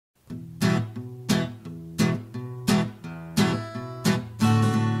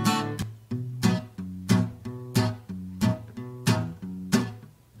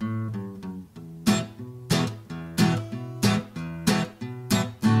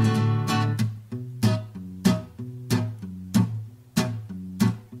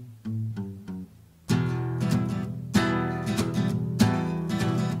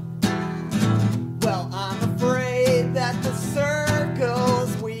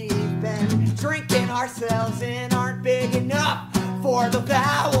drinking ourselves and aren't big enough for the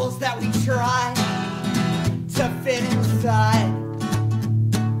vowels that we try to fit inside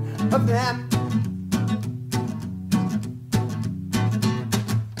of them.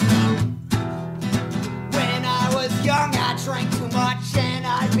 When I was young, I drank too much, and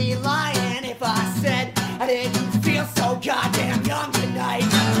I'd be lying if I said I didn't feel so goddamn young tonight.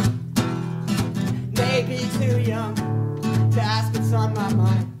 Maybe too young to ask what's on my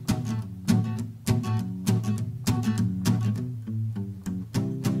mind.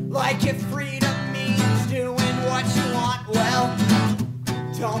 Like if freedom means doing what you want, well,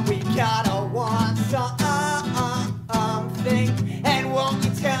 don't we gotta want something? And won't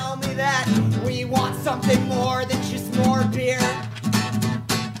you tell me that we want something more than just more beer?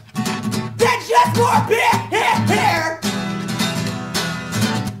 Than just more beer! Here!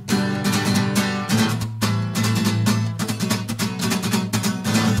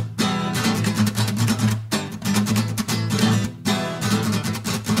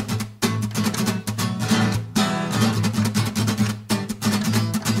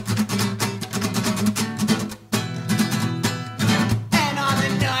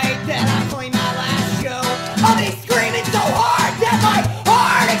 I'll be screaming so hard that my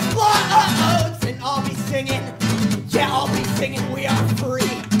heart explodes, and I'll be singing, yeah, I'll be singing, we are free.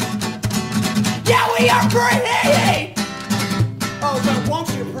 Yeah, we are free! Oh, but won't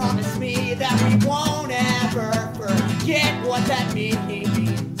you promise me that we won't ever forget what that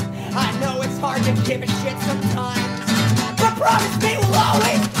means? I know it's hard to give a shit sometimes, but promise me we'll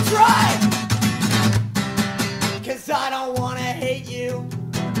always